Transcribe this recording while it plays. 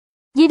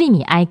耶利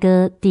米哀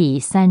歌第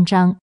3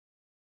章。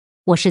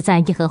我是在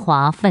耶和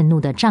华愤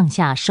怒的杖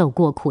下受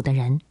过苦的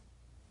人，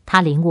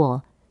他领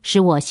我，使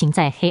我行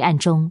在黑暗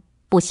中，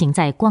不行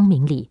在光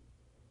明里。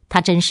他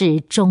真是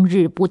终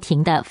日不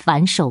停地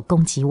反手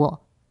攻击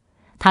我。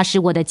他使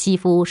我的肌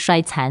肤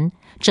衰残，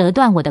折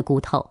断我的骨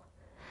头。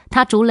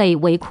他筑垒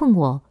围困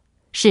我，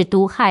使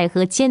毒害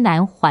和艰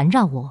难环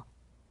绕我。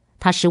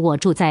他使我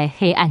住在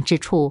黑暗之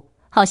处，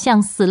好像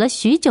死了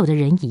许久的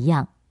人一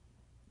样。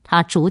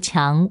他筑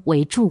墙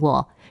围住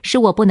我，使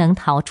我不能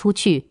逃出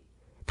去。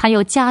他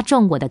又加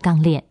重我的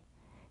钢链，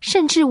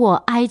甚至我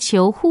哀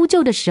求呼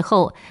救的时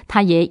候，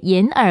他也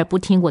掩耳不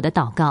听我的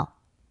祷告。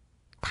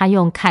他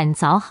用砍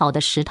凿好的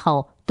石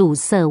头堵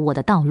塞我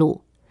的道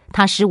路，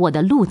他使我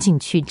的路径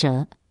曲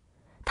折。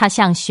他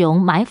像熊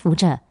埋伏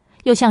着，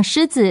又像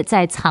狮子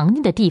在藏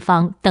匿的地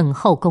方等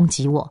候攻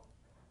击我。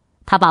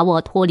他把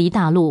我脱离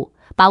大路，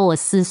把我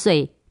撕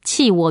碎，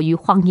弃我于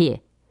荒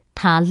野。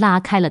他拉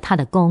开了他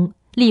的弓，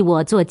立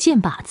我做箭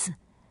靶子。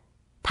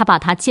他把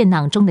他箭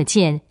囊中的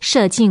箭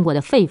射进我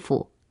的肺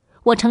腑，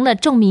我成了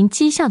众民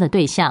讥笑的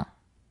对象。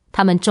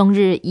他们终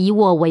日以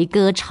我为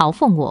歌，嘲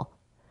讽我。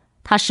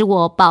他使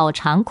我饱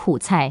尝苦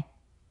菜，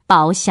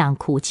饱享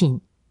苦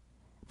尽。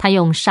他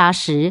用砂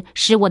石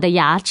使我的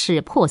牙齿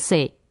破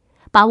碎，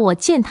把我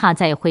践踏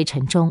在灰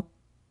尘中。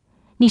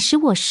你使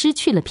我失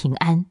去了平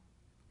安，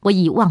我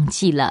已忘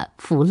记了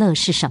福乐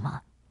是什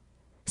么。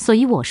所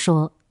以我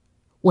说，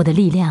我的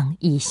力量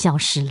已消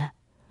失了，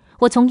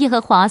我从耶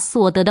和华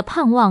所得的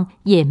盼望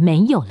也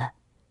没有了。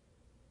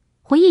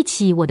回忆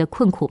起我的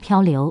困苦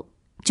漂流，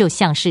就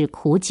像是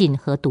苦井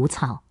和毒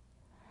草。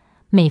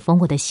每逢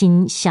我的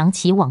心想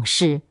起往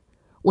事，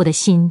我的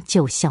心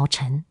就消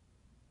沉。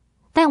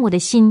但我的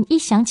心一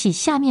想起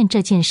下面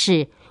这件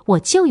事，我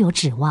就有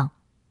指望。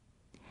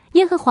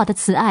耶和华的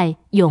慈爱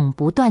永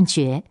不断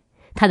绝，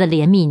他的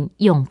怜悯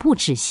永不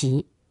止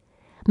息，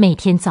每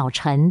天早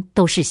晨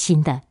都是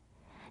新的。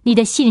你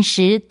的信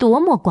实多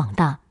么广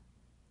大！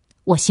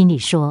我心里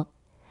说，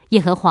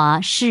耶和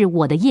华是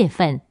我的业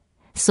分，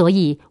所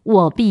以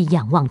我必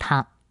仰望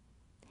他。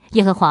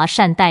耶和华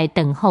善待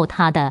等候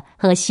他的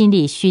和心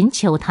里寻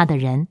求他的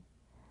人，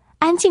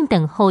安静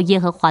等候耶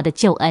和华的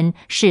救恩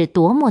是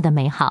多么的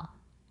美好。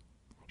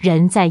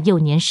人在幼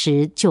年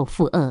时就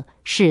负恶，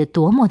是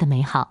多么的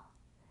美好。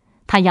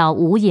他要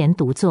无言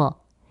独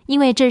坐，因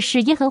为这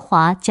是耶和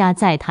华加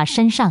在他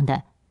身上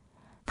的。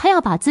他要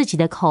把自己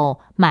的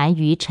口埋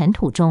于尘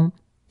土中，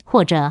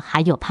或者还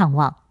有盼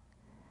望。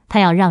他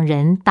要让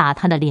人打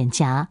他的脸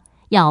颊，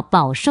要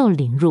饱受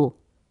凌辱。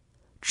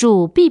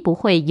主必不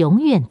会永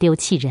远丢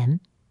弃人，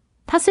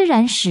他虽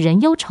然使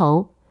人忧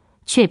愁，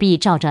却必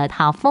照着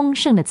他丰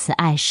盛的慈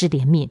爱施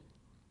怜悯。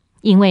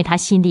因为他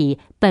心里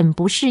本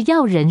不是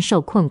要人受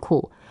困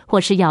苦，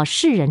或是要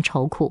世人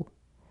愁苦。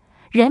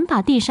人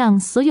把地上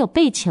所有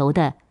被囚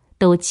的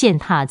都践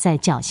踏在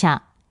脚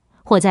下，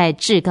或在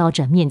至高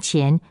者面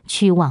前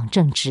屈枉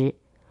正直，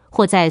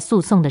或在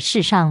诉讼的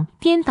事上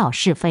颠倒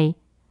是非，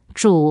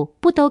主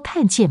不都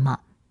看见吗？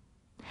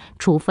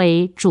除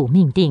非主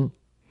命定，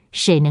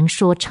谁能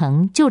说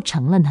成就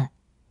成了呢？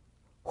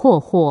或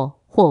祸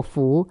或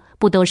福，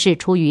不都是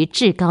出于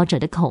至高者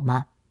的口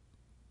吗？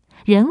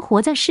人活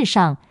在世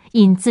上，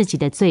因自己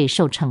的罪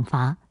受惩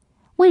罚，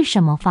为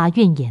什么发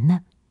怨言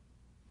呢？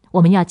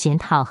我们要检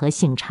讨和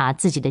省察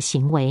自己的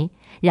行为，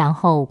然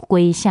后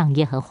归向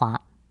耶和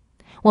华。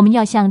我们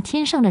要向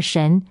天上的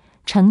神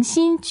诚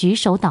心举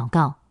手祷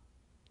告。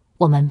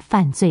我们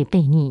犯罪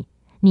悖逆，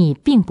你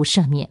并不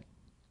赦免。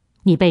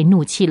你被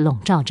怒气笼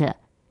罩着，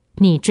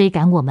你追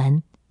赶我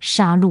们，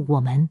杀戮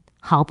我们，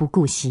毫不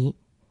顾惜。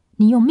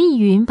你用密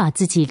云把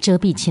自己遮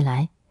蔽起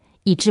来，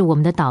以致我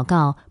们的祷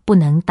告不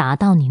能达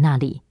到你那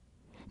里。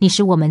你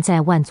使我们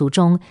在万族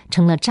中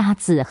成了渣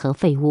滓和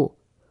废物，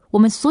我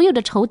们所有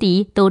的仇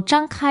敌都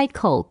张开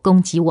口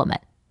攻击我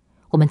们。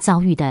我们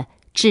遭遇的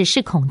只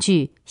是恐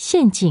惧、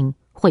陷阱、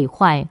毁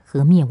坏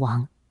和灭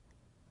亡。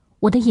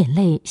我的眼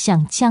泪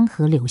像江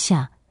河流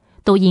下，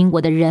都因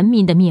我的人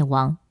民的灭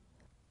亡。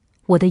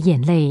我的眼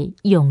泪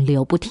永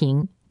流不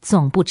停，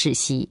总不止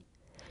息，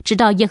直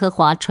到耶和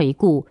华垂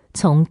顾，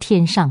从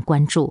天上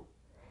关注。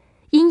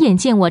因眼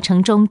见我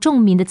城中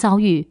众民的遭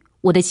遇，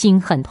我的心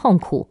很痛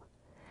苦。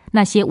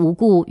那些无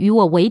故与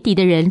我为敌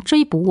的人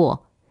追捕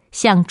我，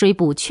像追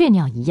捕雀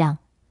鸟一样。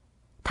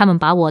他们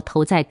把我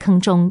投在坑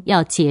中，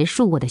要结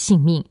束我的性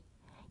命，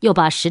又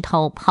把石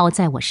头抛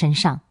在我身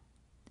上。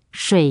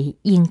水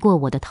淹过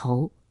我的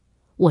头，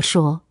我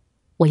说，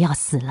我要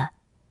死了。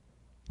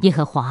耶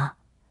和华，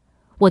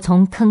我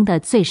从坑的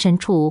最深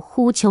处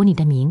呼求你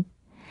的名，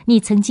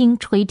你曾经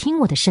垂听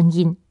我的声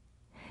音。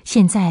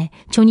现在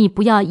求你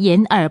不要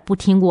掩耳不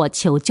听我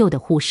求救的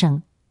呼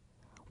声。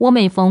我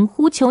每逢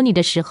呼求你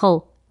的时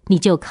候，你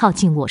就靠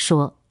近我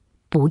说，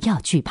不要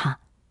惧怕。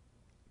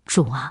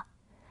主啊，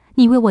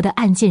你为我的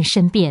案件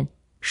申辩，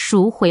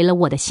赎回了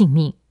我的性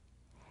命。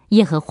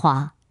耶和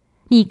华，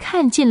你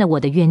看见了我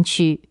的冤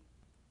屈，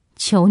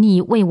求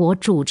你为我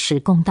主持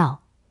公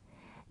道。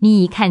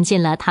你已看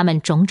见了他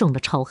们种种的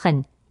仇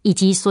恨，以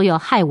及所有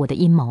害我的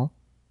阴谋。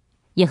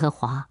耶和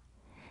华，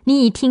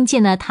你已听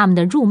见了他们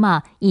的辱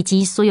骂以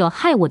及所有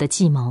害我的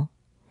计谋，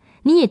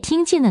你也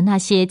听见了那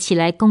些起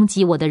来攻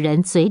击我的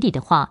人嘴里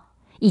的话，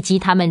以及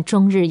他们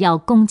终日要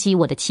攻击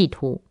我的企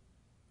图。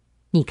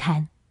你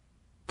看，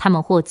他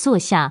们或坐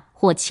下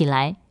或起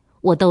来，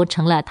我都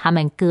成了他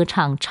们歌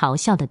唱嘲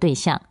笑的对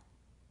象。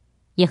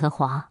耶和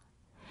华，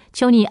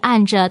求你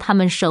按着他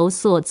们手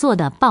所做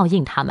的报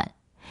应他们，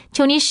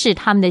求你使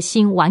他们的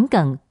心顽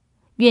梗，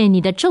愿你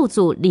的咒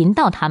诅临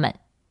到他们，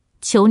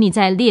求你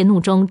在烈怒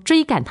中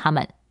追赶他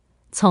们，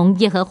从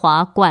耶和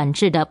华管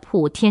制的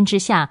普天之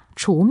下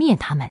除灭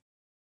他们。